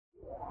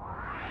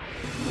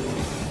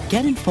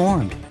Get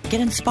informed,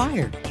 get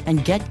inspired,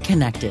 and get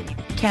connected.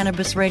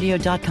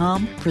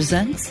 CannabisRadio.com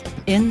presents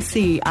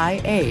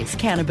NCIA's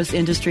Cannabis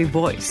Industry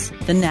Voice.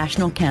 The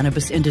National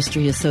Cannabis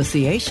Industry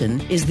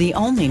Association is the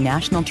only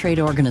national trade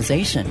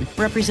organization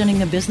representing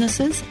the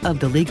businesses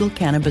of the legal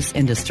cannabis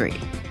industry.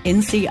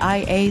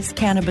 NCIA's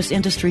Cannabis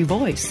Industry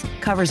Voice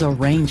covers a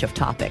range of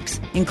topics,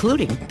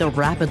 including the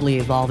rapidly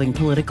evolving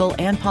political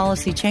and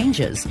policy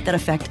changes that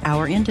affect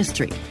our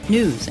industry,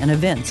 news and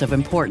events of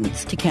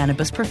importance to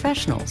cannabis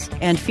professionals,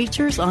 and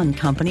features on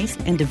companies,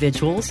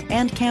 individuals,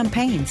 and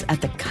campaigns at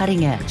the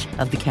cutting edge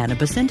of the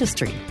cannabis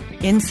industry.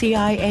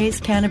 NCIA's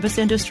Cannabis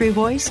Industry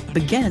Voice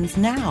begins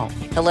now.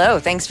 Hello,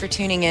 thanks for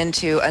tuning in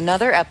to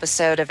another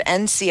episode of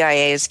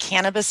NCIA's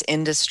Cannabis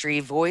Industry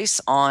Voice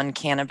on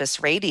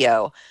Cannabis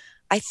Radio.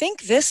 I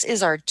think this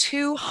is our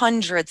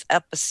 200th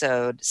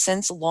episode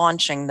since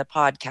launching the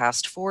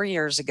podcast 4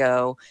 years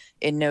ago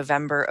in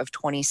November of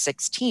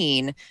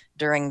 2016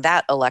 during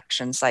that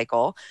election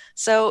cycle.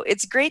 So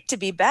it's great to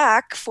be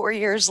back 4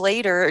 years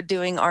later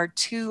doing our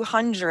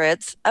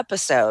 200th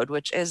episode,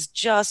 which is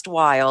just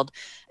wild.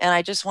 And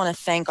I just want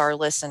to thank our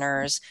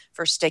listeners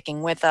for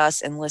sticking with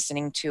us and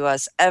listening to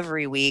us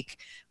every week.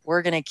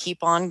 We're going to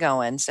keep on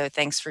going. So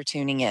thanks for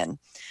tuning in.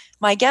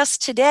 My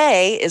guest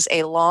today is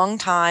a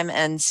longtime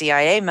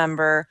NCIA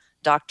member,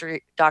 Dr.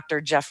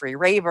 Jeffrey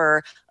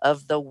Raber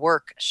of the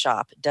WERC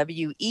Shop,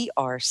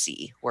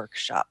 WERC WERC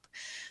Shop.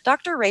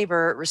 Dr.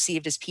 Raber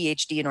received his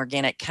Ph.D. in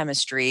organic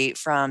chemistry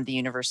from the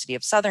University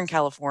of Southern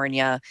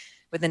California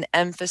with an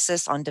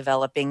emphasis on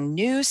developing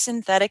new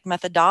synthetic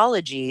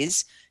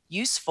methodologies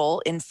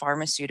useful in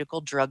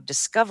pharmaceutical drug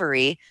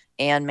discovery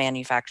and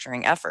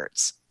manufacturing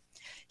efforts.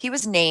 He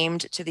was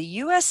named to the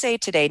USA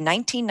Today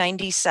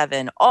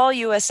 1997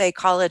 All-USA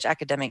College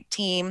Academic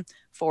Team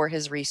for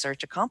his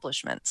research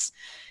accomplishments.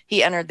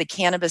 He entered the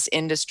cannabis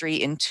industry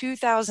in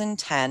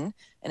 2010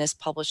 and has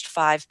published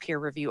 5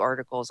 peer-review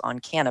articles on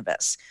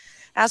cannabis.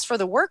 As for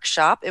the WERC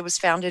Shop, it was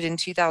founded in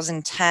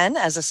 2010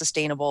 as a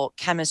sustainable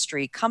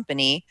chemistry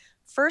company,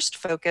 first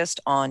focused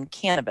on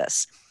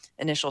cannabis.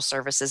 Initial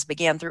services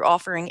began through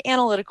offering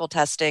analytical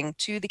testing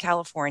to the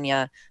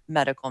California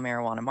medical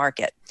marijuana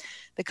market.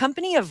 The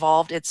company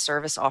evolved its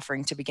service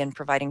offering to begin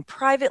providing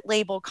private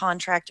label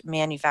contract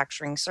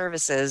manufacturing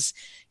services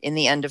in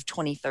the end of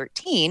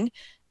 2013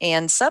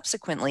 and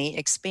subsequently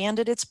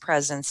expanded its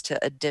presence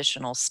to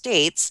additional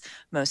states,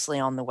 mostly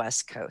on the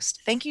West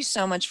Coast. Thank you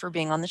so much for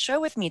being on the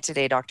show with me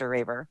today, Dr.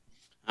 Raber.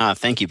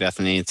 Thank you,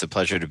 Bethany. It's a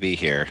pleasure to be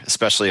here,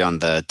 especially on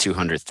the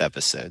 200th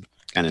episode.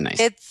 Kind of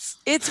nice.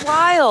 It's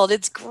wild.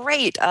 It's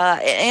great.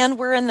 And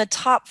we're in the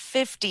top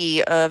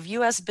 50 of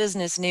U.S.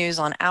 business news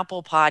on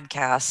Apple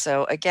Podcasts.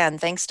 So again,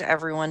 thanks to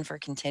everyone for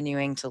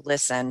continuing to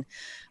listen.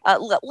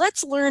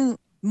 Let's learn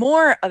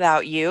more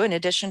about you, in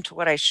addition to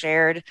what I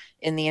shared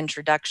in the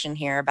introduction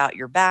here about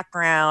your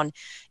background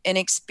and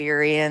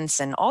experience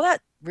and all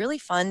that really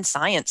fun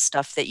science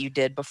stuff that you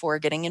did before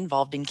getting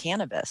involved in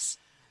cannabis.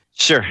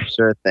 Sure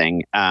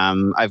thing.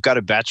 I've got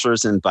a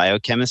bachelor's in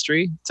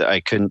biochemistry, so I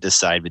couldn't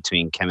decide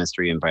between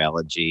chemistry and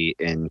biology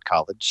in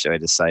college, so I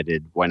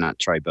decided why not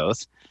try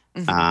both.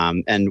 Mm-hmm.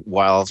 And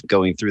while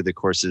going through the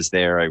courses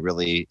there, I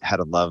really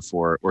had a love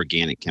for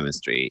organic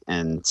chemistry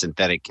and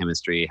synthetic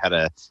chemistry, how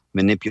to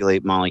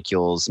manipulate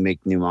molecules,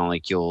 make new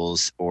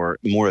molecules, or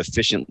more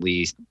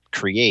efficiently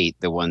create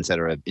the ones that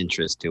are of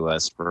interest to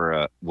us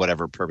for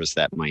whatever purpose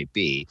that might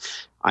be.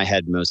 I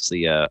had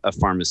mostly a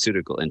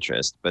pharmaceutical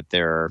interest, but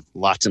there are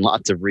lots and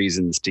lots of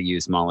reasons to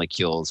use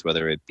molecules,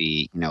 whether it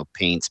be,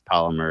 paints,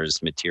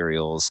 polymers,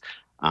 materials,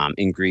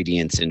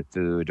 ingredients in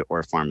food,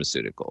 or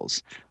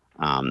pharmaceuticals.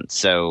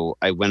 So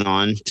I went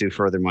on to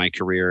further my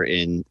career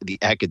in the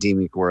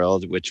academic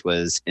world, which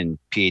was in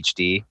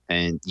Ph.D.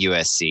 in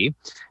USC.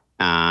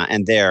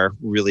 And there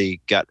really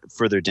got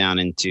further down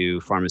into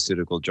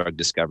pharmaceutical drug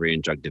discovery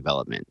and drug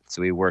development.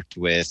 So we worked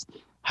with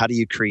how do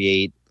you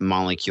create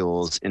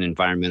molecules in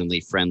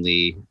environmentally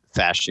friendly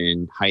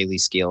fashion, highly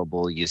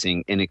scalable,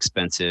 using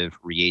inexpensive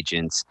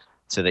reagents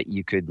so that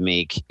you could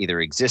make either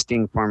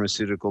existing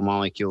pharmaceutical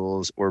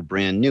molecules or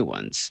brand new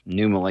ones,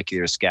 new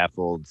molecular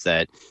scaffolds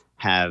that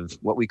have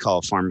what we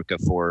call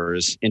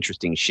pharmacophores,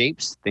 interesting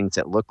shapes, things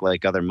that look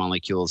like other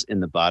molecules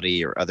in the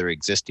body or other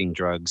existing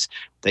drugs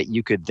that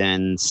you could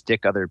then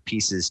stick other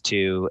pieces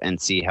to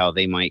and see how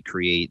they might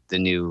create the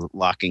new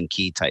lock and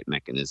key type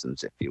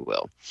mechanisms, if you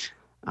will.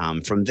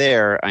 From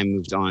there, I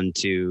moved on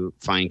to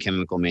fine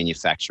chemical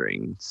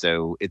manufacturing.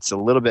 So it's a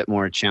little bit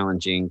more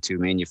challenging to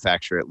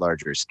manufacture at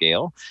larger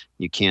scale.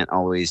 You can't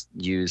always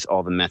use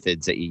all the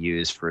methods that you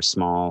use for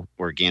small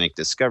organic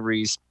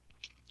discoveries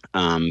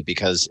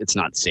because it's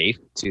not safe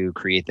to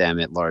create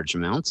them at large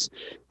amounts.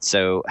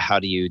 So how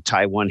do you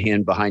tie one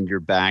hand behind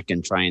your back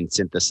and try and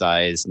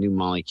synthesize new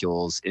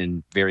molecules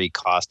in very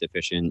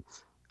cost-efficient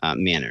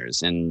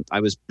manners? And I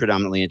was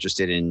predominantly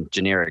interested in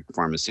generic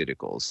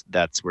pharmaceuticals.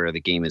 That's where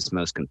the game is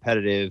most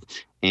competitive,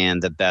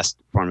 and the best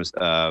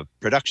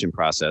production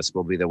process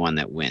will be the one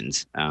that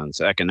wins.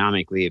 So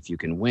economically, if you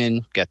can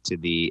win, get to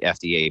the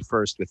FDA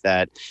first with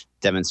that,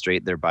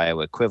 demonstrate their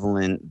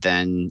bioequivalent,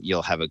 then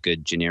you'll have a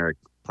good generic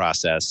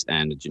process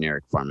and a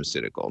generic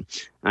pharmaceutical.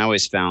 I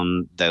always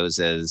found those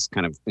as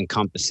kind of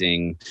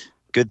encompassing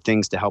good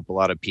things to help a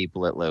lot of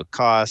people at low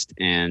cost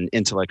and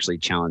intellectually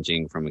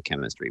challenging from a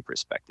chemistry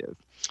perspective.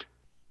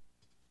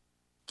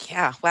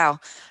 Yeah, wow.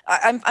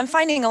 I'm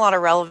finding a lot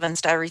of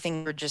relevance to everything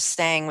you were just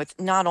saying with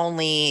not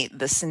only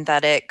the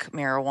synthetic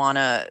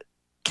marijuana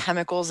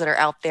chemicals that are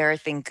out there. I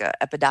think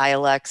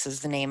Epidiolex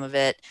is the name of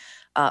it.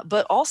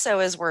 But also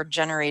as we're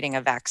generating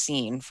a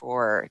vaccine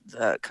for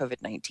the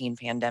COVID-19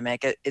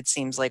 pandemic, it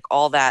seems like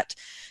all that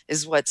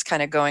is what's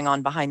kind of going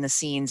on behind the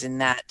scenes in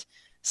that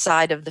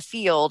side of the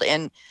field.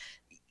 And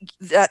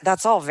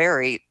that's all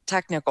very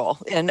technical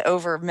and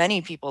over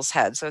many people's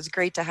heads. So it's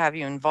great to have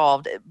you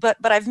involved. But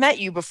I've met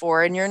you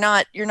before, and you're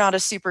not a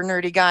super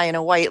nerdy guy in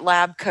a white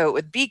lab coat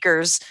with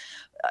beakers.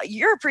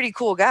 You're a pretty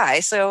cool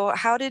guy. So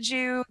how did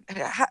you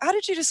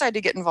decide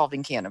to get involved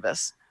in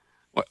cannabis?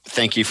 Well,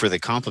 thank you for the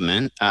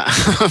compliment.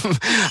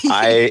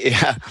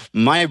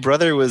 My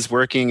brother was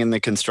working in the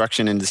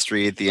construction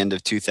industry at the end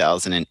of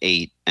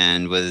 2008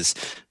 and was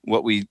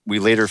what we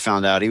later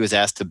found out he was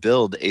asked to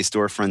build a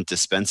storefront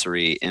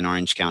dispensary in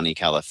Orange County,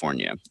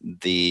 California.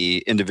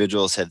 The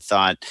individuals had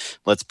thought,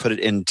 let's put it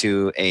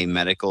into a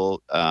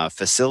medical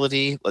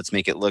facility. Let's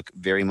make it look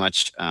very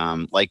much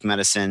like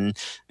medicine,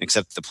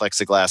 except the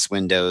plexiglass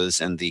windows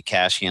and the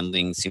cash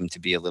handling seemed to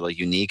be a little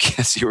unique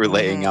as you were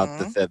laying out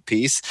the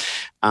piece.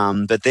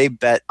 But they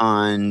bet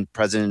on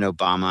President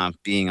Obama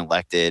being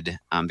elected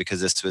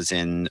because this was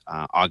in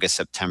August,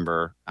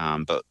 September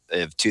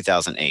of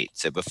 2008,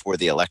 so before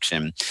the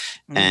election,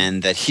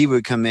 and that he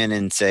would come in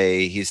and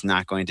say he's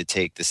not going to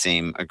take the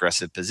same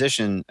aggressive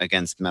position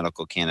against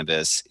medical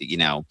cannabis,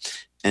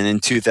 And in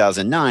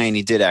 2009,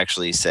 he did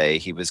actually say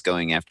he was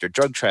going after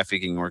drug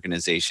trafficking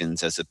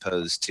organizations as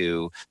opposed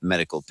to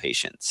medical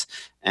patients.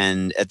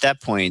 And at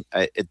that point,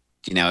 it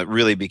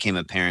really became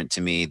apparent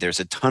to me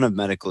there's a ton of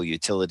medical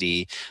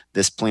utility.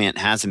 This plant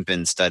hasn't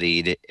been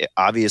studied.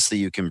 Obviously,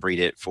 you can breed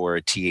it for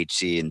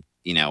THC and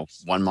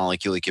one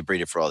molecule, you could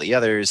breed it for all the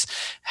others.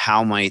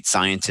 How might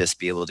scientists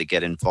be able to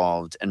get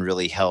involved and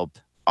really help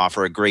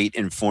offer a great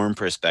informed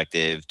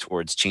perspective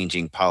towards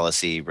changing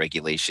policy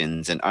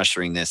regulations and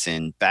ushering this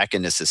back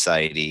into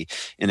society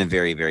in a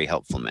very, very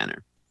helpful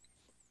manner?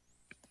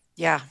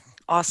 Yeah.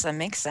 Awesome.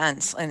 Makes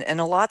sense. And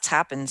a lot's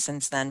happened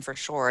since then for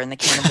sure. And the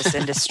cannabis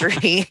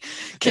industry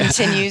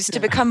continues to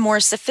become more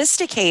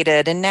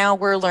sophisticated. And now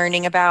we're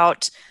learning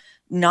about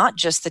not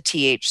just the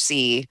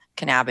THC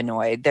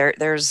cannabinoid.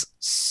 There's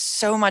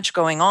so much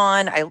going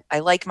on. I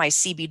like my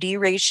CBD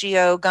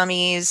ratio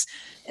gummies,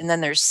 and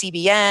then there's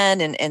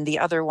CBN and the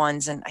other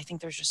ones. And I think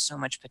there's just so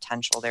much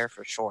potential there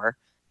for sure.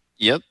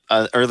 Yep.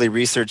 Early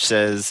research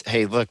says,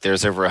 hey, look,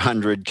 there's over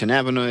 100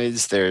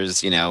 cannabinoids.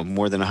 There's,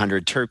 more than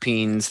 100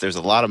 terpenes. There's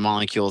a lot of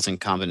molecules and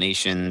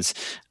combinations.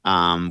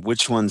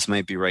 Which ones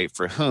might be right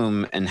for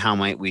whom, and how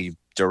might we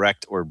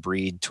direct or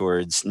breed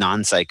towards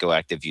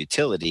non-psychoactive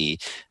utility?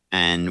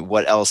 And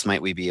what else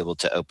might we be able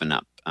to open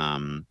up?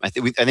 I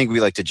think we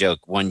like to joke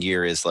 1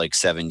 year is like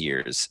 7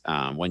 years.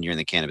 1 year in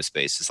the cannabis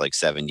space is like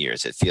 7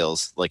 years. It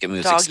feels like it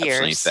moves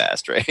exceptionally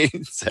fast, right?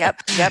 So,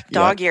 Yep.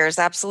 Dog years.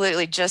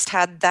 Absolutely. Just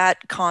had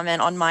that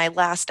comment on my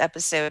last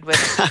episode with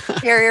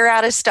Carrier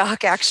out of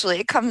stock. Actually,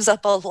 it comes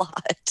up a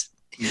lot.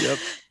 Yep.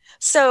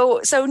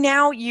 So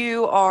now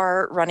you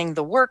are running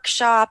the WERC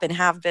Shop and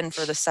have been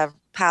for the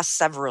past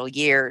several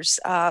years.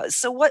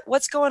 So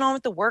what's going on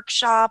with the WERC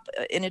Shop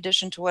in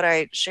addition to what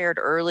I shared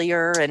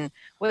earlier, and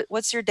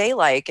what's your day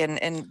like,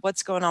 and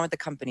what's going on with the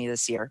company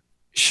this year?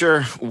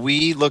 Sure.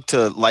 We look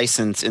to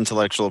license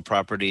intellectual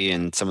property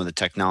and some of the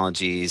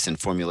technologies and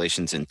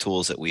formulations and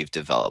tools that we've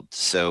developed.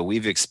 So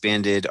we've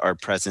expanded our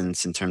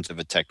presence in terms of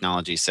a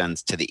technology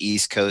sense to the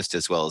East Coast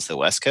as well as the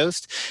West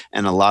Coast.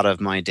 And a lot of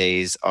my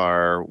days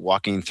are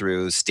walking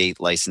through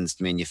state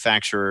licensed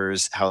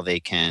manufacturers, how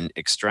they can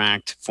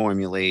extract,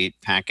 formulate,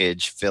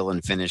 package, fill,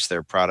 and finish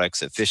their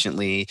products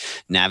efficiently,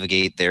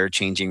 navigate their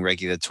changing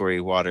regulatory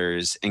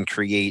waters, and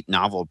create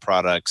novel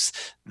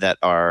products that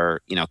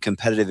are,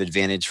 competitive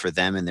advantage for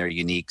them in their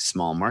unique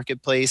small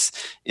marketplace,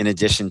 in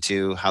addition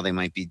to how they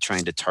might be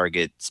trying to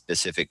target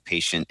specific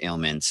patient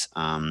ailments,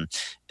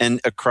 and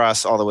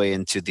across all the way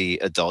into the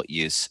adult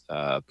use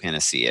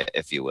panacea,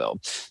 if you will.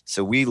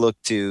 So we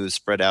look to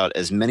spread out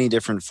as many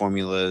different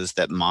formulas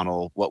that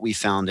model what we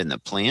found in the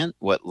plant,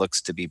 what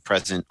looks to be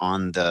present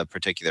on the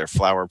particular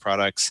flower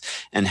products,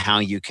 and how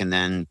you can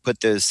then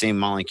put those same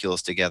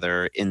molecules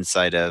together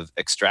inside of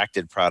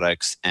extracted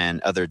products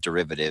and other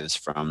derivatives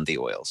from the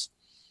oils.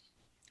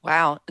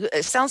 Wow.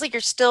 It sounds like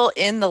you're still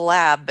in the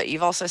lab, but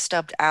you've also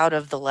stepped out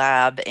of the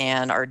lab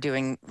and are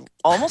doing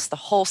almost the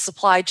whole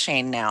supply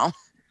chain now.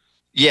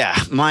 Yeah,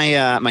 my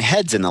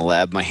head's in the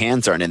lab. My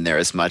hands aren't in there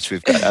as much.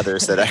 We've got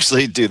others that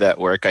actually do that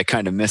work. I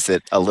kind of miss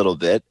it a little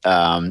bit.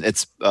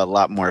 It's a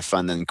lot more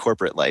fun than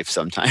corporate life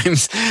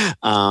sometimes.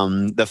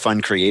 The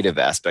fun creative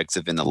aspects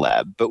of in the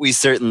lab. But we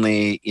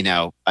certainly,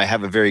 I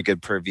have a very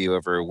good purview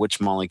over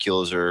which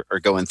molecules are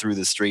going through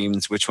the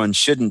streams, which ones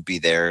shouldn't be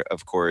there,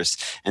 of course,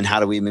 and how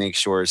do we make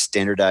sure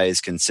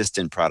standardized,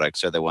 consistent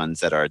products are the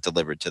ones that are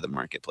delivered to the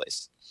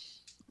marketplace.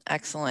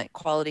 Excellent.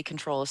 Quality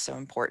control is so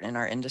important in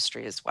our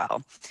industry as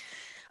well.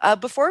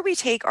 Before we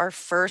take our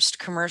first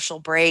commercial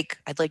break,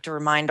 I'd like to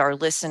remind our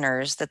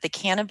listeners that the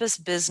Cannabis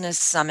Business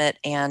Summit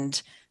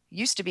and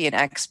used to be an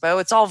expo.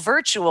 It's all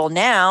virtual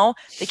now.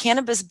 The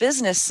Cannabis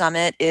Business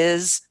Summit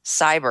is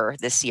cyber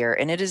this year,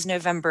 and it is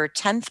November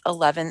 10th,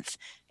 11th,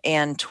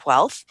 and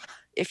 12th.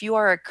 If you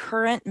are a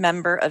current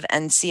member of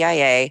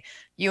NCIA,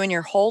 you and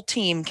your whole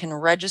team can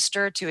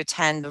register to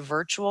attend the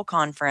virtual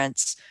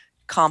conference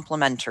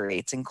complimentary.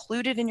 It's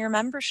included in your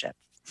membership.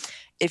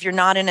 If you're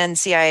not an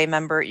NCIA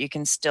member, you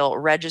can still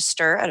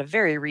register at a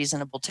very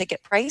reasonable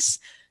ticket price.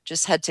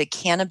 Just head to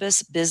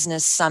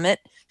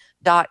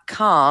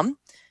cannabisbusinesssummit.com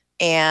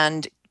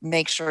and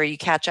make sure you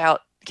catch our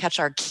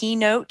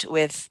keynote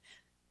with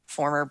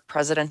former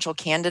presidential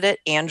candidate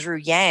Andrew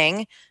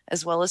Yang,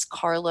 as well as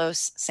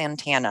Carlos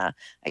Santana.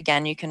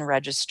 Again, you can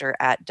register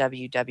at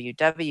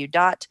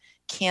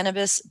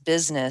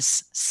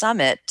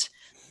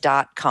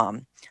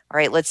www.cannabisbusinesssummit.com. All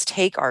right, let's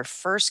take our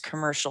first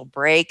commercial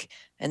break,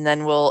 and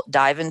then we'll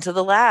dive into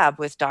the lab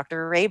with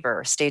Dr.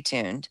 Raber. Stay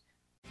tuned.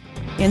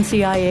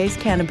 NCIA's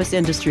Cannabis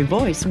Industry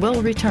Voice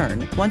will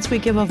return once we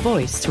give a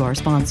voice to our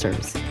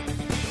sponsors.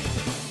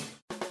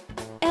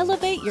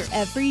 Elevate your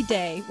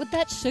everyday with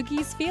that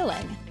Shuggies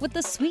feeling, with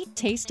the sweet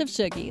taste of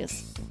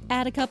Shuggies.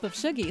 Add a cup of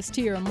Shuggies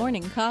to your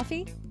morning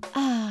coffee.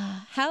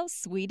 Ah, how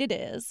sweet it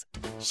is.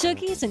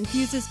 Shuggies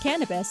infuses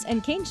cannabis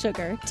and cane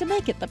sugar to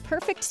make it the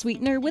perfect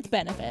sweetener with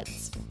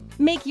benefits.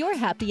 Make your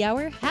happy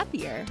hour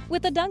happier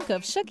with a dunk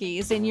of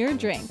Shuggies in your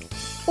drink.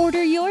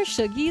 Order your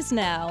Shuggies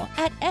now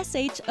at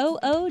shoogies.com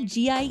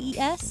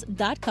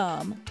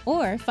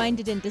or find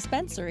it in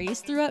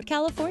dispensaries throughout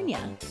California.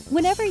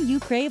 Whenever you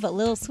crave a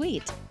little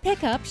sweet,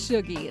 pick up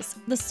Shuggies,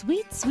 the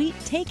sweet, sweet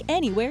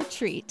take-anywhere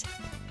treat.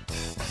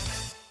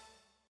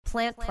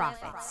 Plant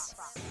Profits.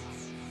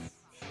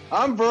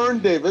 I'm Vern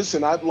Davis,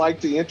 and I'd like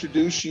to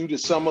introduce you to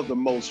some of the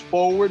most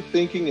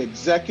forward-thinking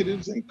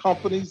executives and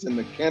companies in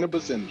the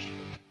cannabis industry.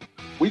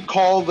 We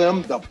call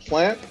them the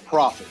Plant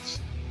Profits.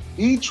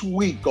 Each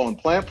week on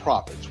Plant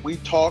Profits, we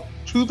talk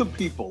to the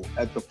people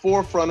at the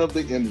forefront of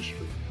the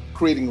industry,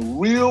 creating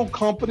real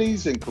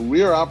companies and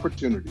career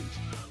opportunities.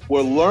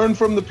 We'll learn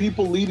from the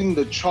people leading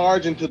the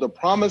charge into the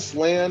promised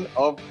land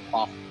of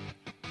profit.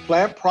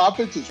 Plant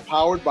Profits is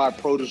powered by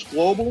Produce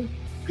Global,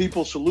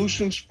 people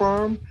solutions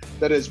firm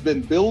that has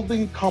been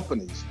building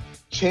companies,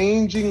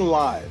 changing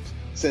lives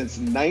since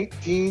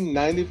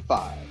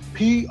 1995.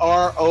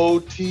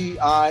 PROTIS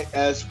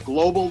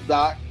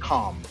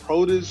Global.com,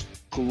 Produce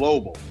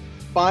Global.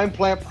 Find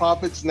Plant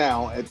Profits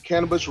now at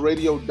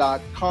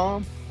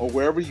cannabisradio.com or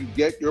wherever you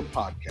get your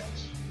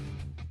podcasts.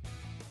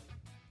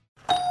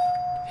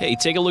 Hey,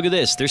 take a look at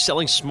this. They're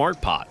selling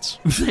smart pots.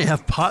 They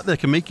have pot that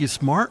can make you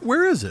smart?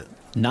 Where is it?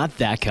 Not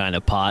that kind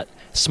of pot.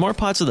 Smart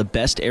pots are the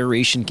best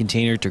aeration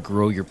container to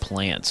grow your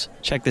plants.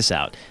 Check this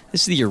out.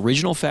 This is the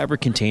original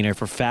fabric container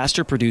for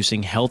faster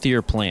producing,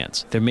 healthier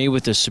plants. They're made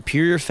with a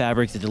superior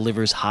fabric that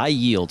delivers high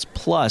yields.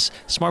 Plus,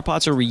 smart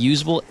pots are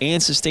reusable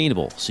and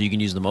sustainable, so you can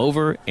use them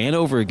over and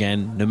over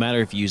again, no matter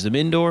if you use them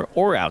indoor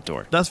or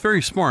outdoor. That's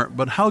very smart,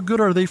 but how good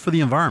are they for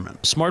the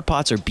environment? Smart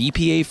pots are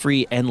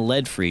BPA-free and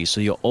lead-free,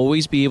 so you'll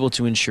always be able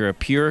to ensure a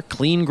pure,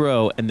 clean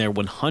grow, and they're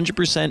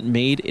 100%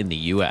 made in the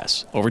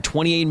U.S. Over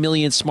 28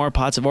 million smart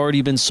pots have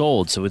already been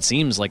sold, so it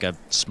seems like a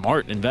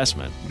smart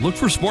investment. Look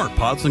for smart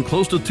pots in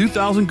close to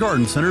 2,000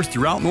 garden centers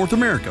throughout North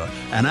America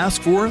and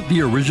ask for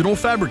the original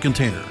fabric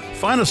container.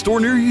 Find a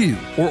store near you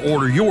or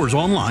order yours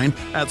online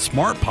at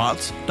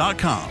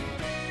smartpots.com.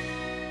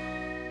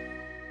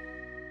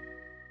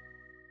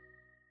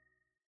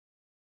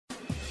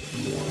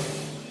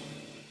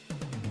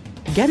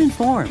 Get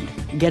informed,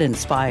 get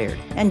inspired,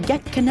 and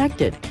get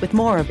connected with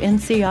more of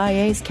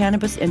NCIA's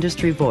Cannabis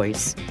Industry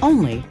Voice,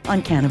 only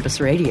on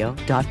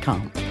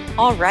cannabisradio.com.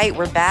 All right,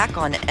 we're back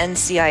on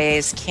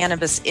NCIA's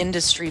Cannabis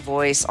Industry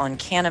Voice on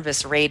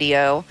Cannabis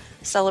Radio,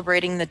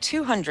 celebrating the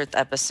 200th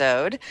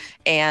episode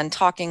and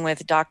talking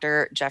with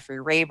Dr. Jeffrey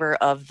Raber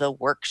of the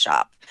WERC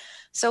Shop.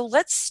 So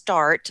let's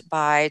start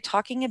by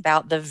talking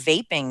about the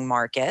vaping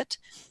market.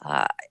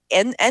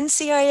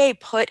 NCIA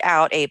put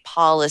out a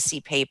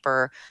policy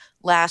paper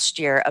last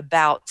year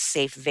about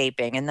safe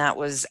vaping, and that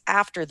was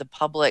after the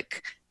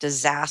public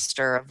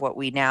disaster of what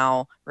we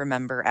now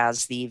remember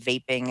as the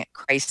vaping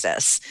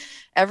crisis.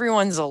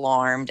 Everyone's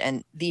alarmed,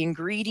 and the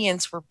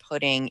ingredients we're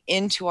putting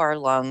into our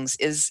lungs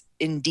is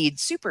indeed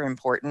super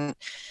important,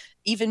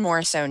 even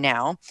more so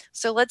now.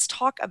 So let's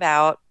talk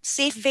about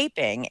safe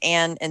vaping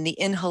and the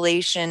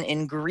inhalation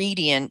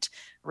ingredient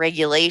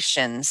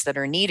regulations that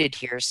are needed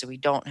here so we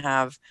don't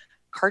have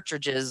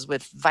cartridges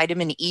with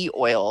vitamin E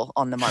oil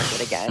on the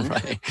market again.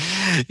 Right.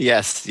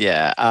 Yes.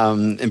 Yeah.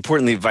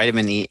 Importantly,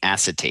 vitamin E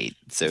acetate.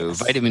 So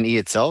vitamin E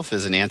itself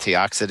is an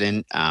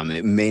antioxidant.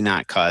 It may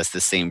not cause the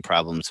same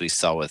problems we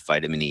saw with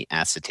vitamin E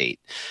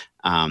acetate.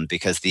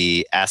 because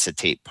the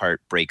acetate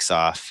part breaks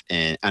off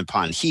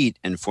upon heat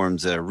and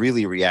forms a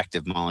really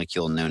reactive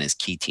molecule known as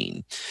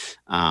ketene.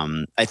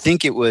 I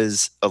think it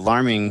was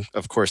alarming,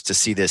 of course, to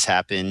see this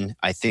happen.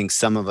 I think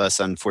some of us,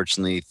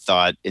 unfortunately,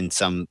 thought in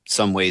some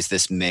ways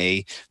this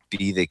may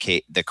be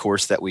the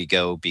course that we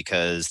go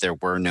because there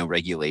were no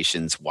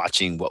regulations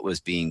watching what was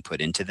being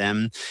put into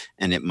them.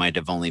 And it might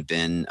have only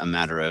been a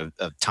matter of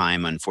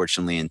time,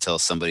 unfortunately, until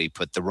somebody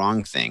put the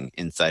wrong thing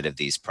inside of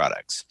these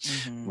products.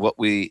 Mm-hmm. What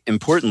we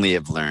importantly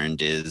have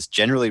learned is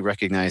generally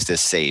recognized as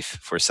safe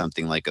for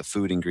something like a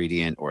food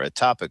ingredient or a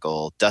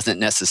topical doesn't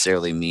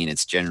necessarily mean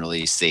it's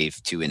generally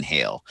safe to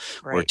inhale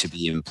or to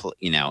be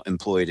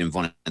employed in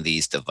one of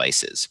these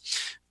devices.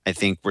 I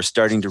think we're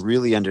starting to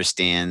really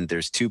understand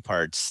there's two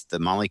parts, the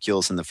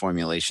molecules and the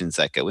formulations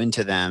that go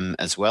into them,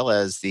 as well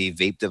as the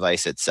vape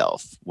device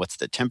itself. What's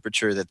the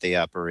temperature that they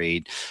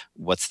operate?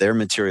 What's their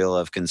material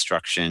of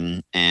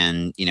construction?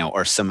 And,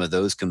 are some of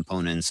those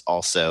components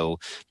also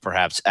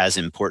perhaps as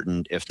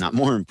important, if not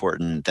more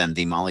important, than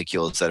the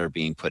molecules that are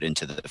being put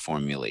into the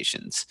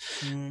formulations?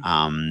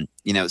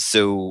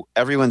 So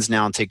everyone's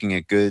now taking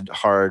a good,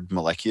 hard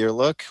molecular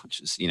look,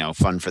 which is,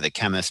 fun for the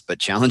chemists, but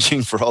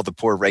challenging for all the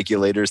poor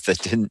regulators that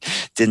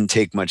didn't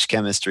take much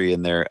chemistry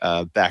in their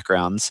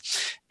backgrounds.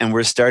 And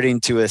we're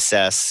starting to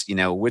assess,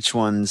 which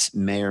ones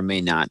may or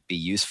may not be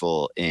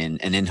useful in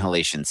an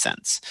inhalation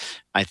sense.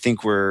 I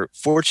think we're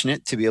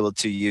fortunate to be able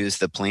to use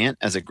the plant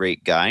as a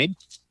great guide.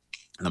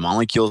 The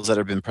molecules that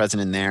have been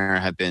present in there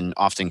have been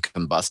often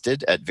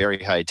combusted at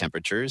very high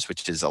temperatures,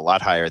 which is a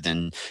lot higher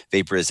than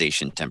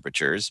vaporization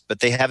temperatures,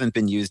 but they haven't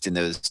been used in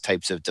those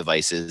types of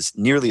devices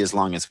nearly as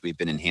long as we've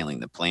been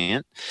inhaling the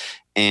plant.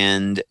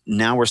 And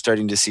now we're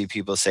starting to see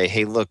people say,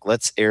 hey, look,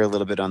 let's err a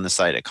little bit on the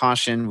side of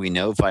caution. We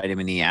know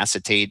vitamin E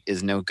acetate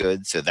is no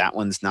good, so that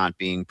one's not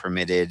being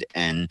permitted.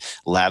 And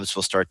labs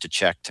will start to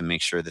check to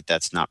make sure that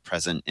that's not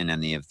present in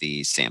any of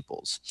these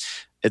samples.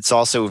 It's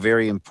also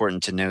very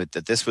important to note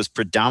that this was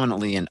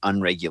predominantly an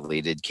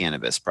unregulated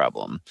cannabis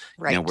problem,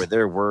 where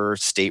there were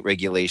state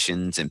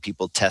regulations and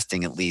people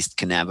testing at least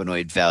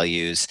cannabinoid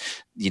values.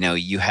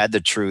 You had the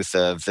truth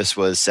of this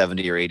was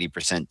 70 or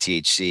 80%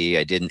 THC.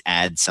 I didn't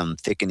add some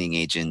thickening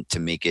agent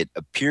to make it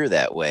appear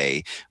that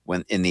way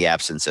when in the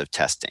absence of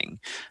testing.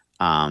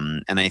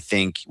 And I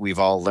think we've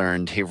all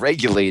learned, hey,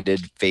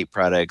 regulated vape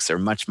products are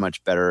much,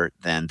 much better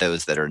than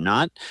those that are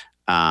not.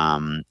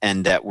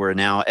 And that we're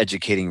now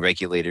educating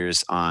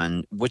regulators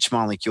on which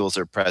molecules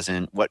are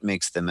present, what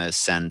makes the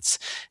most sense.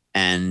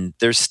 And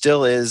there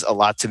still is a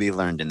lot to be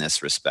learned in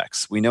this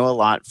respects. We know a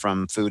lot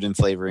from food and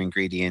flavor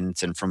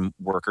ingredients and from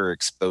worker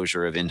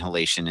exposure of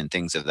inhalation and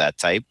things of that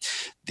type.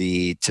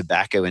 The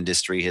tobacco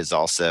industry has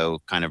also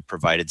kind of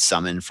provided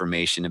some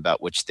information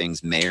about which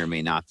things may or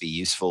may not be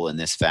useful in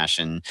this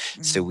fashion.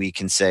 Mm-hmm. So we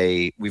can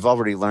say, we've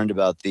already learned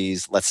about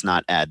these, let's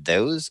not add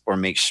those, or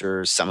make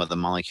sure some of the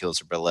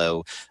molecules are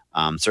below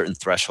certain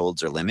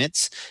thresholds or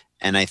limits.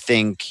 And I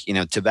think,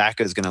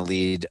 tobacco is going to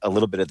lead a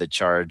little bit of the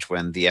charge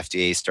when the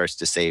FDA starts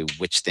to say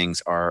which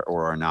things are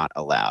or are not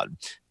allowed.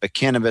 But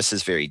cannabis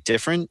is very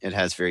different. It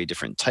has very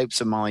different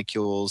types of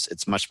molecules.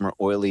 It's much more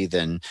oily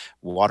than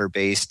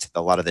water-based.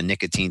 A lot of the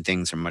nicotine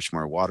things are much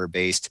more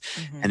water-based.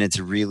 Mm-hmm. And it's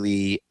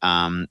really,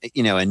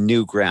 a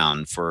new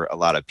ground for a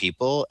lot of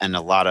people. And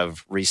a lot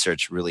of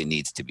research really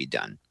needs to be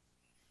done.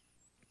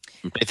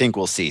 I think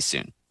we'll see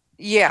soon.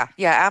 Yeah,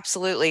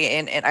 absolutely.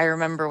 And I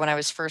remember when I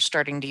was first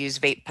starting to use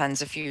vape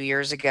pens a few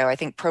years ago, I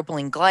think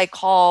propylene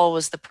glycol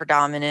was the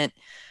predominant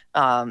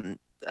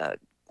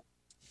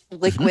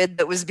liquid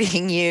that was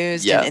being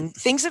used. Yeah. And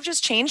things have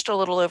just changed a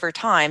little over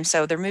time.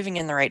 So they're moving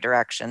in the right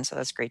direction. So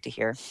that's great to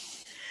hear.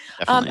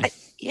 Definitely.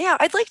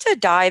 I'd like to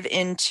dive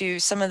into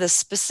some of the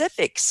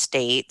specific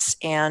states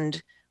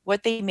and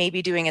what they may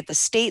be doing at the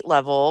state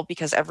level,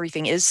 because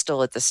everything is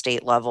still at the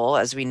state level.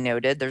 As we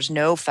noted, there's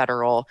no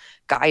federal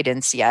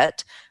guidance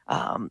yet.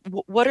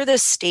 What are the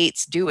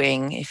states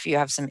doing, if you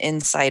have some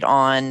insight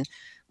on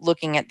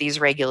looking at these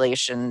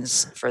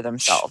regulations for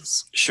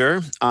themselves?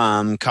 Sure.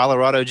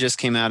 Colorado just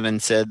came out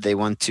and said they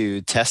want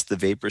to test the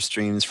vapor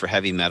streams for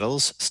heavy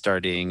metals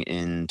starting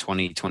in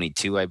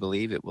 2022, I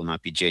believe. It will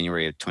not be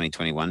January of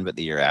 2021, but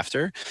the year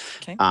after.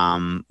 Okay.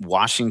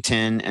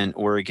 Washington and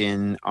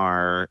Oregon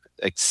are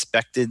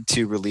expected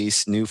to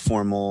release new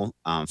formal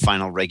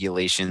final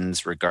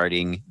regulations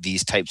regarding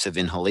these types of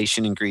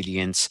inhalation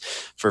ingredients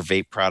for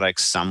vape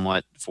products,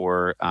 somewhat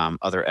for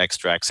other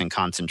extracts and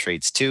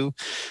concentrates too.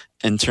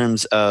 In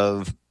terms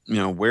of,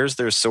 where's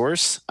their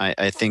source?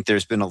 I think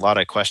there's been a lot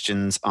of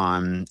questions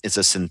on, is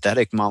a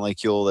synthetic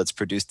molecule that's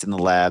produced in the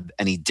lab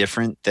any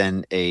different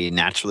than a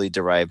naturally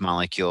derived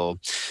molecule?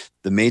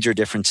 The major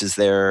differences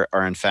there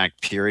are, in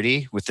fact,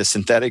 purity, with the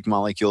synthetic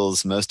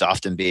molecules most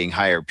often being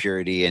higher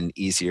purity and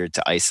easier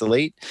to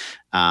isolate.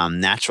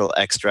 Natural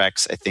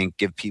extracts, I think,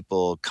 give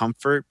people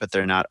comfort, but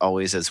they're not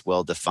always as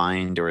well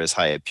defined or as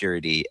high a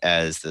purity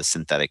as the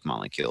synthetic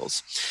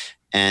molecules.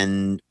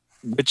 And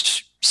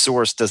which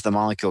source does the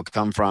molecule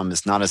come from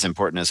is not as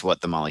important as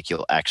what the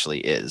molecule actually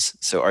is.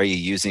 So are you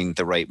using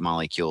the right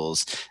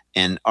molecules?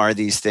 And are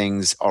these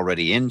things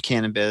already in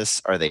cannabis?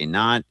 Are they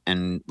not?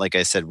 And like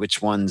I said, which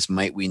ones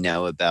might we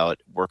know about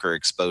worker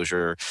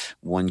exposure?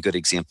 One good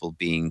example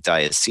being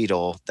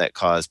diacetyl that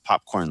caused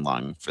popcorn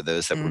lung. For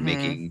those that were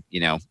making,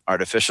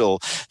 artificial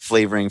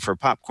flavoring for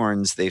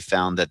popcorns, they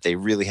found that they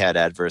really had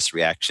adverse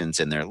reactions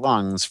in their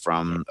lungs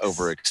from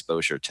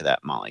overexposure to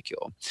that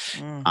molecule.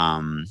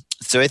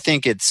 So I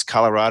think it's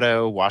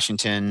Colorado,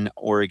 Washington,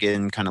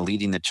 Oregon kind of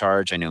leading the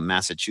charge. I know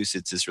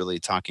Massachusetts is really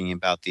talking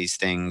about these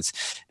things,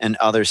 and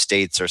other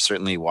states are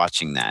certainly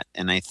watching that.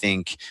 And I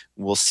think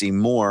we'll see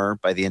more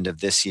by the end of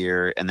this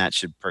year, and that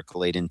should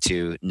percolate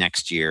into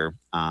next year.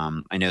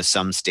 I know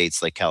some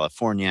states like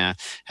California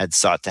had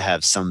sought to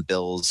have some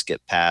bills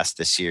get passed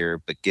this year,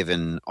 but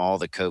given all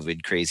the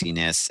COVID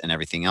craziness and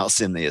everything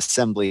else in the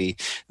assembly,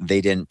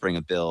 they didn't bring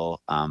a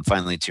bill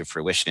finally to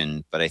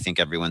fruition. But I think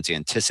everyone's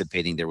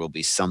anticipating there will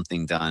be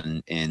something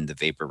done in the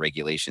vapor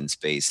regulation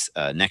space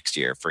next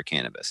year for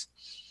cannabis.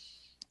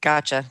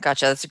 Gotcha.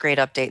 That's a great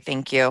update.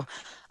 Thank you.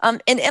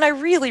 And I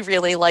really,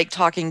 really like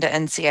talking to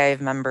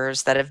NCIA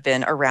members that have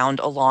been around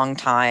a long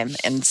time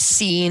and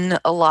seen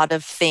a lot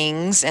of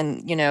things,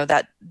 and,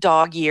 that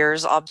dog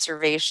years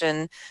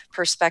observation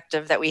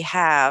perspective that we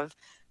have.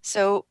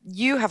 So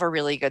you have a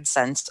really good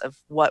sense of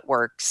what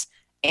works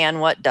and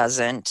what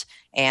doesn't,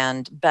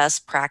 and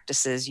best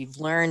practices you've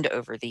learned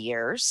over the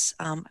years.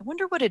 I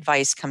wonder what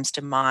advice comes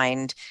to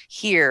mind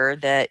here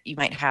that you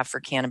might have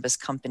for cannabis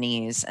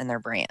companies and their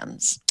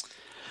brands.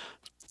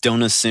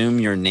 Don't assume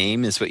your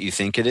name is what you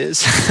think it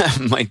is.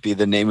 Might be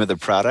the name of the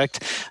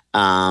product.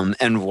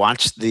 And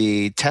watch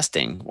the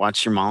testing,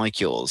 watch your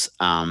molecules.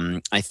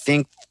 I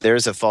think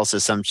there's a false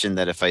assumption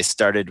that if I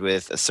started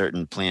with a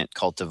certain plant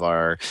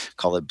cultivar,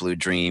 call it Blue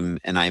Dream,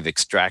 and I've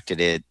extracted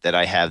it, that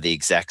I have the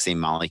exact same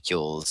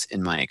molecules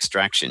in my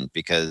extraction,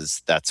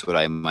 because that's what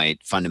I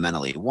might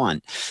fundamentally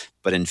want.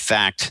 But in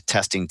fact,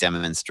 testing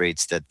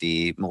demonstrates that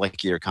the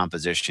molecular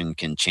composition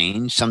can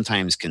change,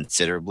 sometimes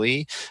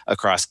considerably,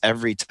 across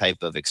every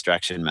type of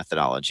extraction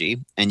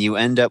methodology, and you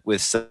end up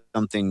with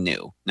something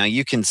new. Now,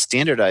 you can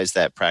standardize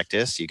that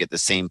practice. You get the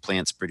same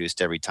plants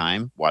produced every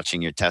time,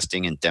 watching your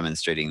testing and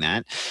demonstrating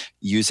that.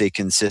 Use a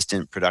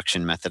consistent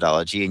production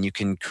methodology, and you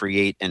can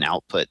create an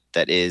output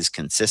that is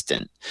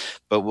consistent.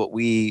 But what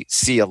we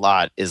see a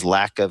lot is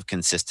lack of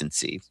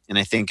consistency. And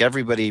I think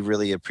everybody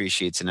really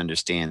appreciates and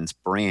understands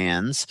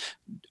brands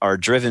are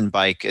driven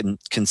by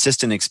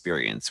consistent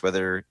experience,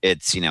 whether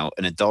it's,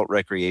 an adult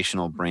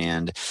recreational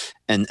brand,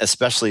 and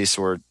especially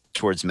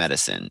towards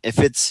medicine. If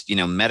it's,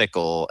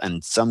 medical,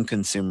 and some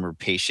consumer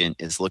patient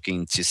is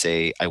looking to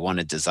say, I want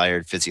a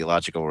desired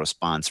physiological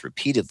response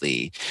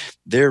repeatedly,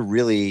 they're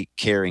really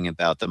caring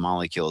about the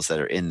molecules that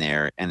are in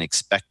there and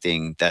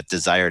expecting that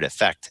desired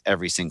effect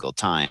every single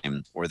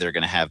time, or they're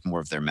going to have more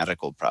of their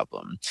medical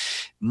problem.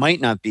 Might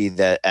not be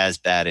that as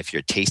bad if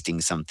you're tasting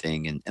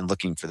something and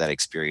looking for that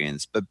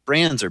experience, but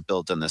brands are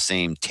built on the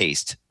same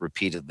taste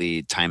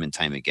repeatedly, time and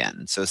time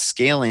again. So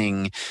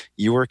scaling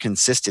your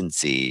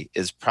consistency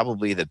is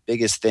probably the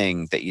biggest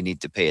thing that you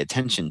need to pay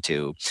attention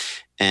to.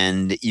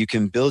 And you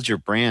can build your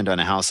brand on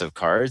a house of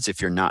cards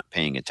if you're not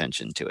paying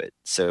attention to it.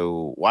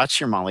 So watch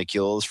your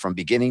molecules from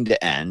beginning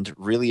to end,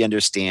 really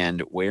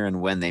understand where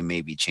and when they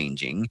may be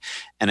changing.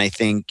 And I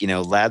think,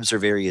 labs are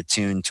very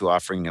attuned to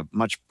offering a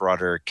much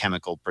broader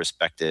chemical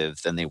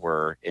perspective than they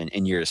were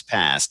in years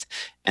past.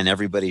 And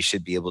everybody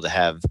should be able to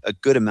have a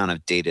good amount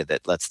of data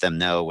that lets them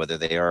know whether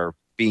they are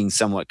being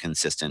somewhat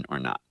consistent or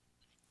not.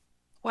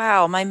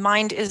 Wow, my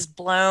mind is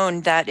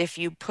blown that if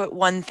you put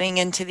one thing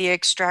into the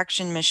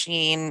extraction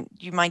machine,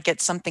 you might get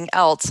something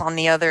else on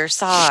the other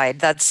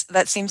side. That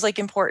seems like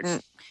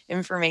important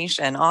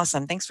information.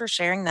 Awesome. Thanks for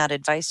sharing that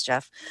advice,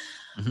 Jeff.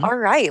 All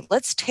right,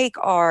 let's take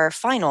our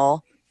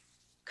final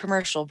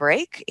commercial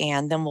break,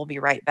 and then we'll be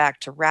right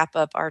back to wrap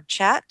up our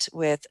chat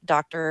with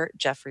Dr.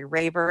 Jeffrey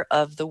Raber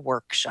of the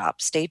WERC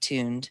Shop. Stay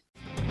tuned.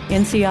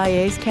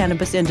 NCIA's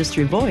Cannabis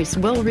Industry Voice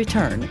will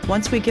return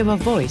once we give a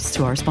voice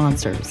to our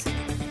sponsors.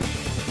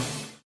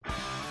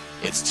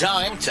 It's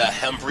time to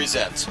Hemp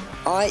Present.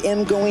 I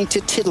am going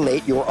to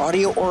titillate your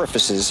audio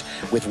orifices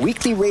with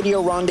weekly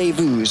radio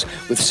rendezvous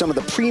with some of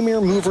the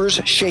premier movers,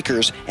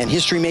 shakers, and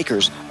history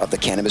makers of the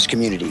cannabis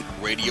community.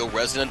 Radio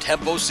resident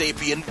Hempo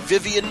sapien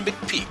Vivian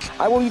McPeak.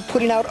 I will be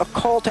putting out a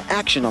call to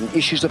action on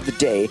issues of the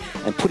day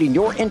and putting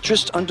your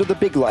interest under the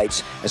big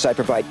lights as I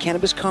provide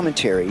cannabis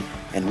commentary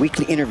and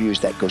weekly interviews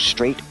that go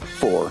straight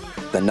for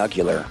the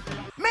nugular.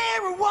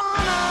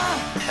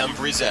 Marijuana! Hemp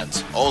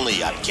Present,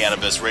 only on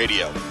Cannabis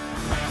Radio.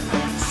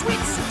 Sweet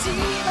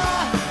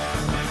sativa,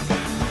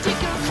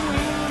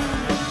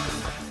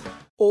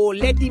 oh,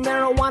 let the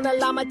marijuana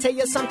llama tell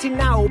you something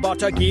now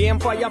about a game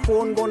for your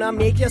phone gonna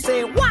make you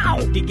say, wow!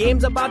 The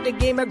game's about the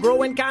game of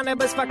growing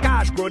cannabis for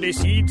cash. Grow the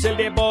seed, sell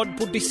the bud,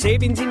 put the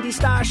savings in the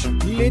stash.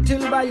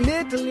 Little by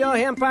little, your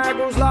empire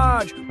grows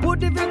large.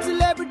 Put the big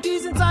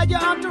celebrities inside outside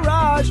your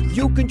entourage.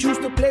 You can choose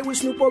to play with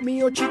Snoop or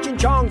me or Cheech and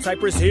Chong,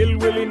 Cypress Hill,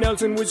 Willie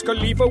Nelson, Wiz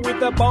Khalifa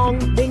with a bong.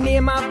 The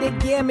name of the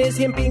game is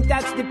Hemp Inc.,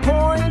 that's the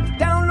point.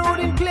 Download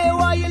and play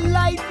while you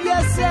light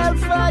yourself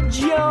a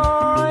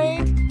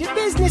joint. The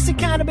business of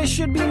cannabis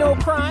should be no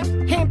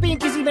crime. Hemp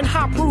Inc. is even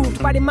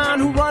hot-proofed by the man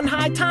who run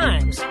High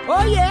Times.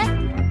 Oh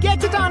yeah?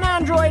 Get it on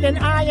Android and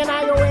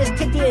iOS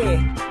today.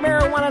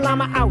 Marijuana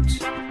Llama out.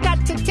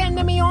 Got to tend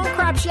to me own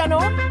crops, you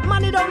know.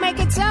 Money don't make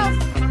itself.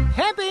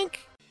 Hemp Inc.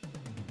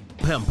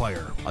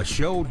 Hempire, a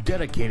show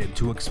dedicated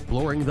to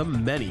exploring the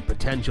many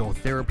potential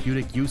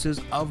therapeutic uses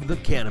of the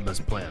cannabis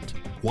plant.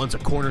 Once a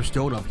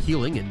cornerstone of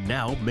healing and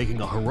now making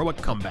a heroic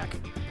comeback,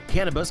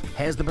 cannabis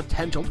has the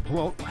potential to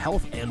promote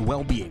health and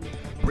well-being,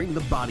 bring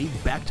the body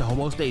back to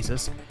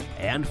homeostasis,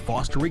 and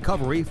foster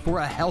recovery for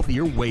a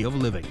healthier way of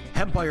living.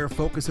 Hempire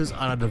focuses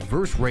on a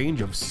diverse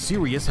range of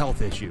serious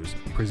health issues,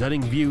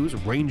 presenting views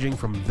ranging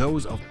from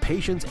those of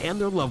patients and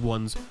their loved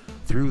ones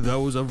through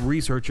those of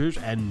researchers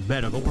and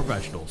medical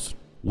professionals.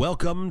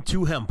 Welcome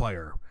to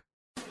Hempire.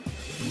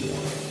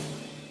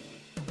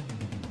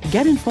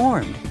 Get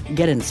informed,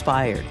 get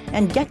inspired,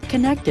 and get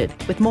connected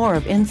with more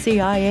of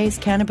NCIA's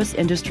Cannabis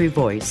Industry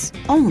Voice,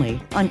 only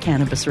on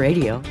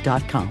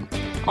cannabisradio.com.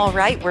 All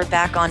right, we're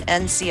back on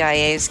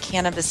NCIA's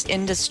Cannabis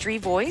Industry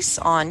Voice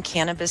on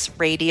Cannabis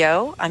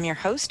Radio. I'm your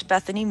host,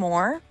 Bethany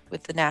Moore,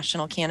 with the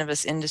National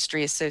Cannabis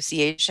Industry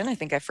Association. I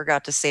think I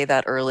forgot to say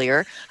that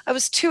earlier. I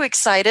was too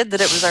excited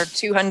that it was our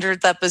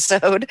 200th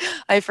episode.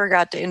 I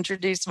forgot to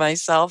introduce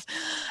myself.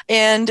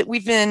 And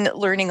we've been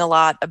learning a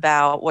lot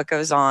about what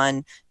goes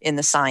on in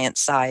the science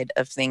side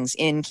of things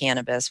in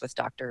cannabis with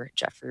Dr.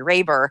 Jeffrey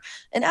Raber.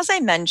 And as I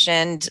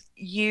mentioned,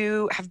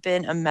 you have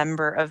been a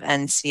member of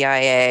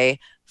NCIA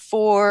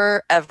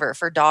forever,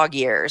 for dog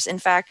years. In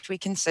fact, we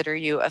consider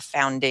you a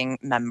founding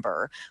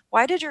member.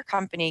 Why did your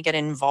company get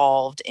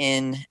involved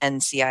in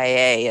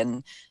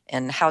NCIA,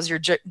 and how's your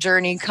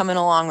journey coming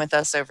along with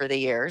us over the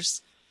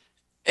years?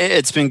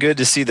 It's been good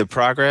to see the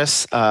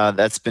progress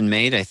that's been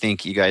made. I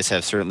think you guys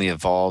have certainly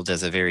evolved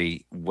as a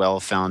very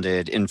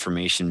well-founded,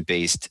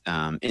 information-based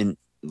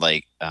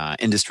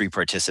industry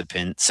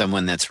participant,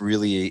 someone that's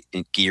really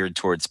geared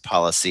towards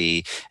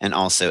policy and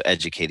also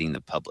educating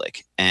the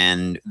public.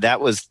 And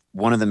that was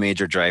one of the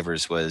major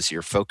drivers, was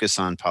your focus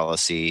on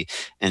policy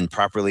and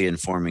properly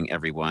informing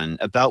everyone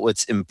about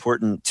what's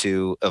important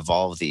to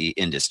evolve the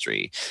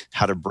industry,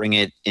 how to bring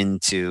it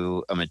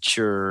into a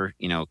mature,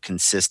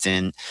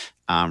 consistent,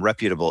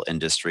 reputable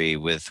industry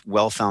with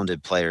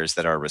well-founded players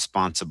that are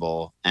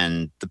responsible.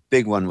 And the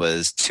big one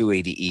was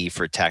 280E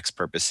for tax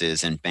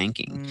purposes and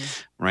banking,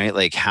 right?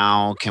 Like,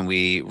 how can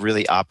we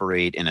really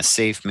operate in a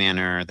safe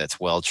manner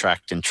that's well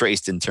tracked and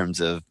traced in terms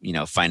of,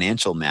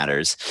 financial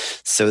matters,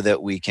 so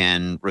that we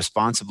can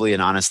responsibly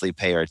and honestly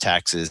pay our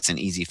taxes in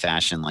easy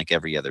fashion like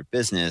every other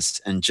business,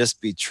 and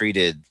just be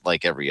treated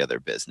like every other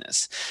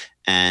business.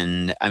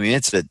 And I mean,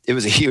 it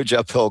was a huge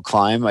uphill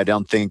climb. I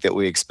don't think that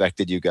we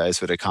expected you guys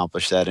would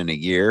accomplish that in a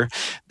year.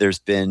 There's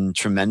been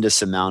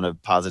tremendous amount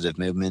of positive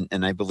movement,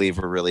 and I believe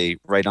we're really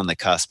right on the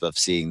cusp of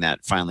seeing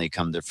that finally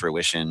come to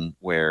fruition,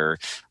 where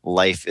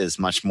life is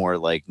much more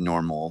like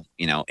normal,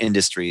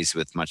 industries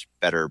with much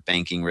better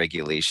banking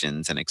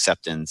regulations and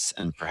acceptance,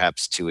 and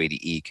perhaps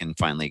 280E can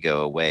finally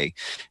go away,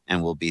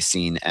 and will be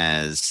seen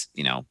as,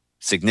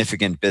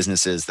 significant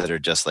businesses that are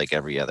just like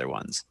every other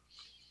ones.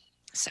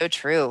 So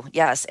true.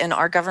 Yes. And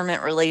our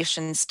government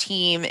relations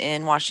team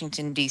in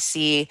Washington,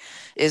 D.C.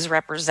 is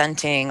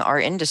representing our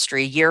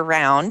industry year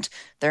round.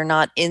 They're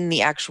not in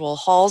the actual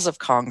halls of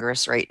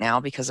Congress right now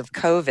because of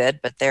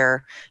COVID, but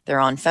they're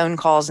on phone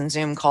calls and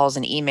Zoom calls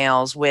and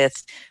emails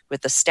with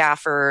the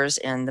staffers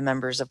and the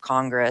members of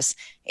Congress.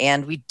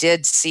 And we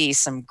did see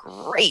some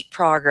great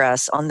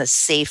progress on the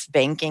Safe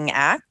Banking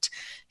Act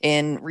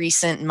in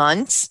recent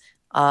months.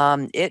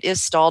 It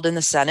is stalled in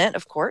the Senate,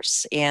 of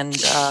course, and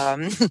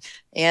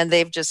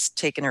they've just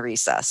taken a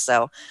recess.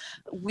 So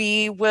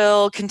we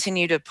will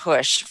continue to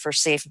push for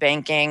safe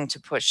banking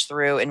to push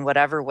through in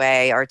whatever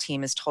way. Our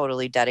team is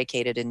totally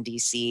dedicated in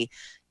DC.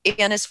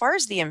 And as far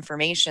as the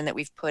information that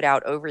we've put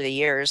out over the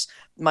years,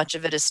 much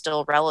of it is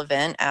still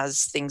relevant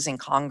as things in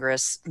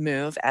Congress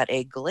move at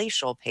a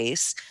glacial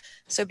pace.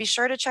 So be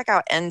sure to check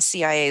out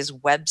NCIA's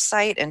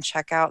website and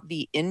check out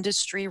the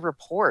industry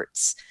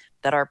reports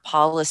that our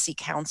policy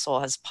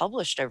council has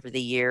published over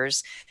the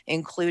years,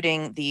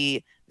 including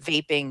the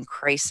vaping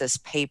crisis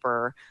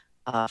paper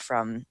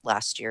from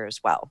last year as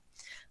well.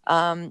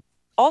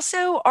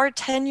 Also, our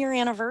 10-year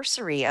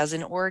anniversary as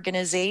an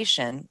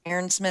organization.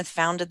 Aaron Smith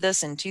founded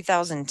this in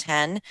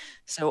 2010.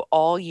 So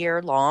all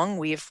year long,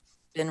 we've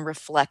been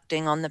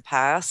reflecting on the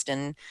past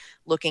and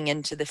looking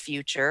into the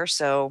future.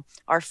 So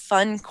our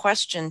fun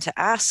question to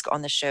ask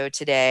on the show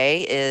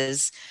today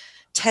is,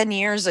 10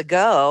 years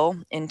ago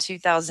in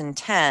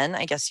 2010,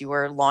 I guess you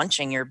were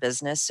launching your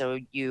business, so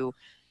you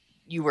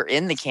were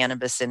in the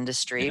cannabis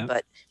industry, yeah.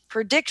 But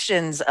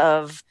predictions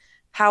of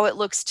how it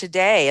looks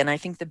today. And I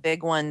think the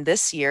big one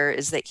this year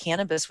is that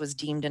cannabis was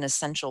deemed an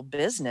essential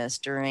business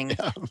during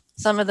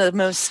some of the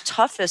most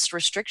toughest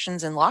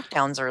restrictions and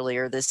lockdowns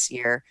earlier this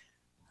year.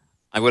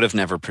 I would have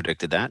never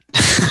predicted that.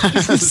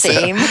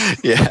 Same.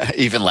 Yeah,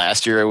 even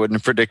last year I wouldn't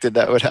have predicted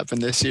that would happen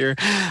this year.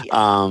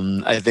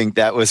 Yeah. I think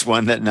that was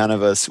one that none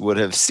of us would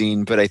have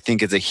seen, but I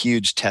think it's a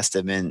huge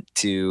testament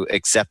to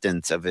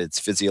acceptance of its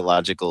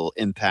physiological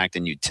impact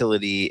and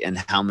utility and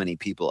how many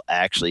people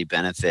actually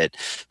benefit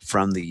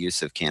from the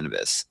use of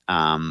cannabis.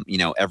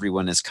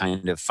 Everyone has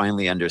kind of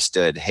finally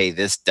understood, hey,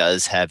 this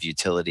does have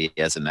utility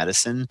as a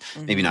medicine.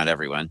 Mm-hmm. Maybe not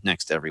everyone,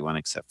 next to everyone,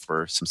 except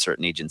for some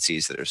certain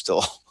agencies that are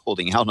still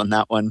holding out on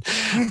that one.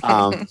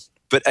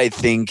 But I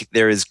think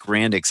there is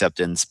grand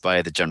acceptance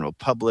by the general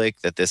public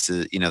that this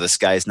is, the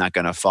sky's not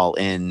going to fall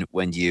in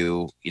when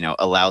you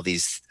allow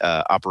these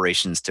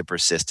operations to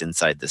persist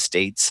inside the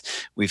states.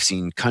 We've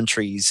seen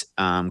countries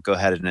go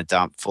ahead and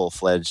adopt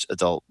full-fledged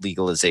adult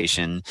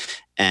legalization.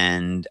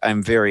 And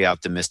I'm very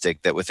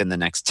optimistic that within the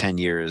next 10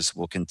 years,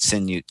 we'll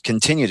continue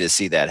to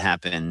see that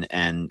happen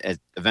and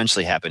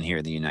eventually happen here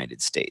in the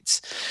United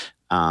States.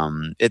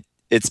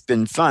 It's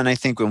been fun. I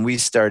think when we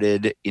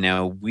started,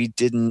 we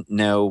didn't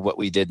know what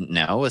we didn't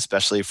know,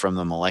 especially from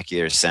the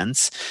molecular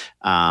sense.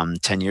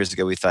 10 years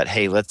ago, we thought,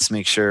 hey, let's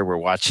make sure we're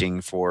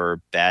watching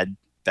for bad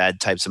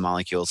types of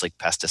molecules like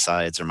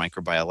pesticides or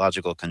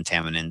microbiological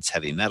contaminants,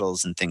 heavy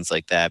metals, and things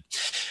like that.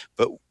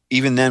 But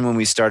even then, when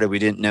we started, we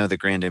didn't know the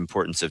grand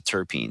importance of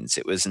terpenes.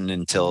 It wasn't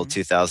until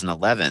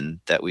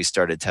 2011 that we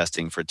started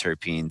testing for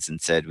terpenes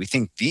and said, we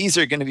think these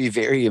are going to be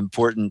very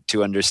important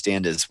to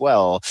understand as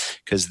well,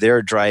 because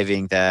they're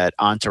driving that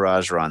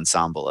entourage or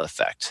ensemble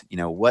effect.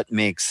 What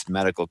makes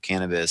medical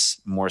cannabis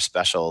more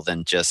special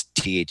than just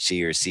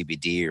THC or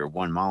CBD or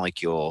one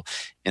molecule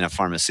in a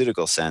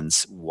pharmaceutical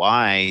sense?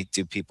 Why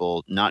do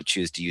people not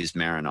choose to use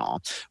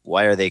Marinol?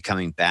 Why are they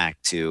coming back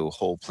to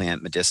whole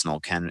plant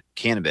medicinal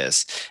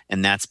cannabis?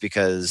 And that's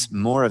because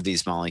more of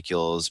these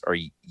molecules are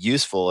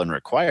useful and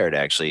required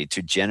actually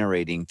to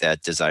generating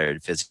that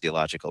desired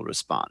physiological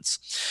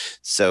response.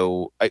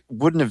 So I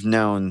wouldn't have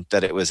known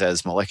that it was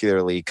as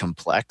molecularly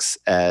complex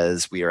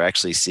as we are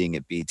actually seeing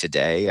it be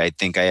today. I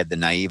think I had the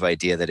naive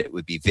idea that it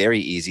would be very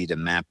easy to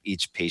map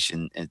each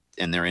patient and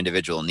their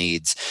individual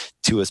needs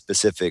to a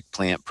specific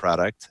plant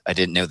product. I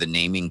didn't know the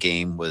naming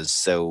game was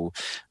so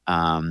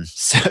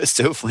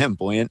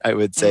flamboyant, I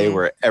would say,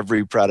 where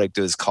every product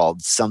was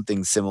called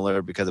something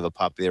similar because of a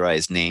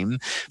popularized name,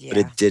 but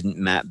it didn't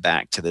map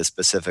back to the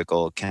specific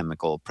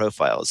chemical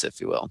profiles, if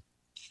you will.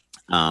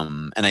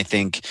 And I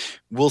think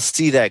we'll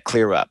see that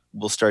clear up.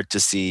 We'll start to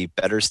see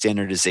better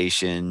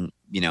standardization,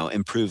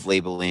 improved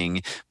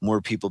labeling,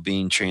 more people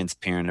being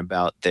transparent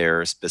about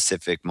their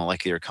specific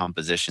molecular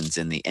compositions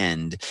in the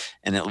end,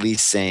 and at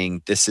least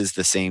saying this is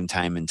the same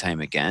time and time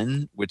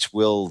again, which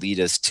will lead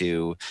us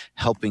to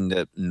helping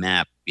to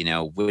map,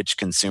 which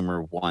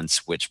consumer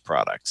wants which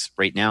products.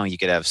 Right now, you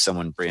could have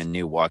someone brand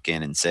new walk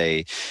in and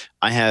say,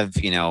 I have,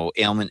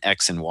 ailment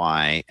X and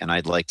Y, and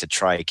I'd like to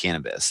try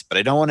cannabis, but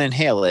I don't want to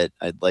inhale it.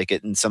 I'd like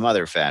it in some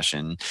other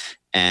fashion.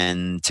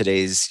 And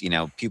today's,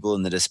 people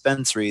in the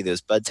dispensary, those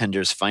bud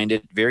tenders find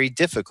it very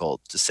difficult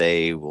to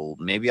say, well,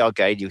 maybe I'll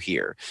guide you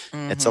here.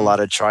 Mm-hmm. It's a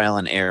lot of trial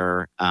and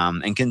error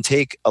and can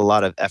take a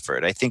lot of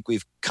effort. I think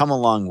we've come a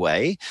long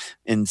way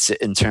in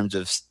terms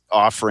of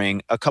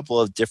offering a couple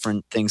of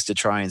different things to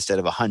try instead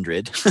of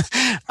 100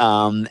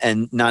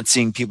 and not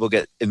seeing people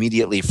get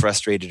immediately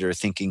frustrated or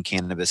thinking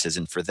cannabis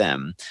isn't for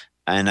them.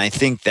 And I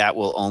think that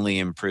will only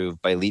improve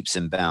by leaps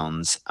and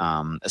bounds,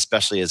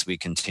 especially as we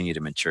continue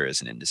to mature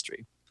as an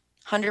industry.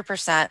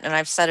 100%. And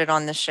I've said it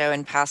on the show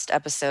in past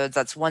episodes.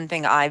 That's one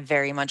thing I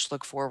very much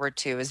look forward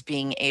to, is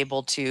being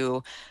able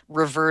to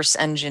reverse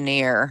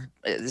engineer,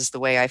 is the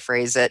way I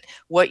phrase it,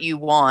 what you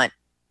want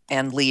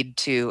and lead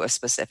to a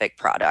specific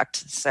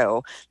product.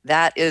 So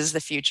that is the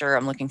future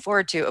I'm looking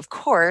forward to. Of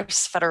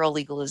course, federal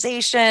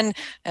legalization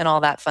and all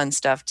that fun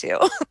stuff too.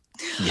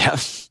 Yeah.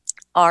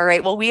 All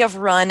right. Well, we have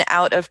run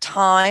out of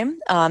time.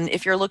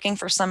 If you're looking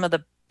for some of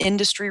the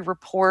industry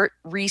report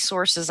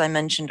resources I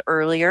mentioned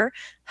earlier,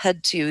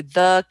 head to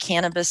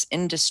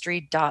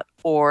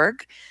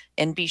thecannabisindustry.org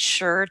and be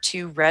sure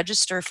to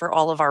register for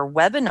all of our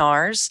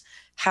webinars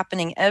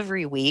happening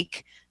every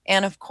week.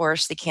 And of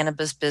course, the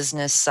Cannabis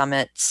Business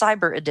Summit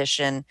Cyber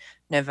Edition,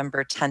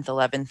 November 10th,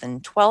 11th,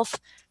 and 12th,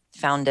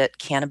 found at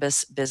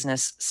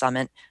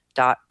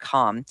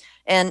cannabisbusinesssummit.com.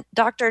 And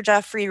Dr.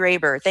 Jeffrey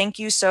Raber, thank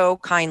you so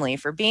kindly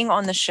for being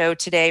on the show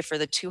today for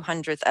the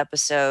 200th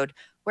episode.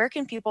 Where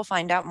can people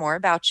find out more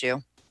about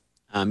you?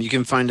 You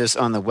can find us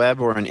on the web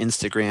or on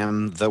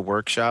Instagram, the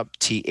WERC Shop,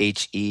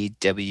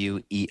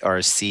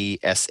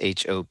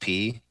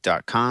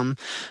 THEWERCSHOP.com.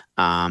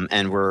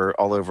 And we're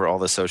all over all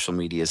the social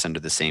medias under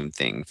the same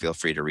thing. Feel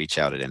free to reach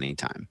out at any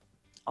time.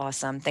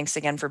 Awesome. Thanks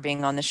again for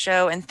being on the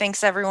show. And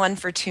thanks everyone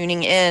for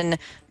tuning in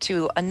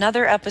to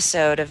another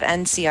episode of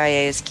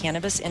NCIA's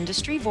Cannabis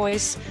Industry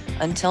Voice.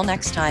 Until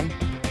next time.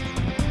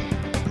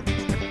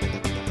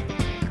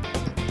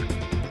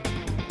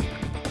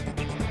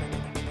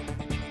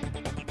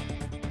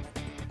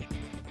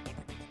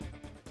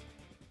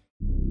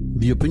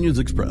 The opinions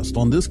expressed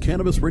on this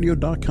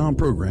CannabisRadio.com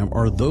program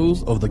are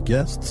those of the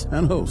guests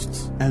and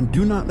hosts and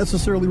do not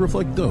necessarily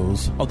reflect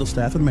those of the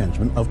staff and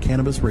management of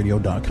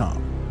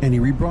CannabisRadio.com. Any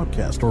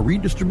rebroadcast or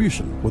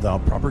redistribution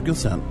without proper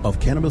consent of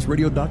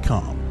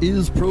CannabisRadio.com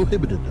is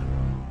prohibited.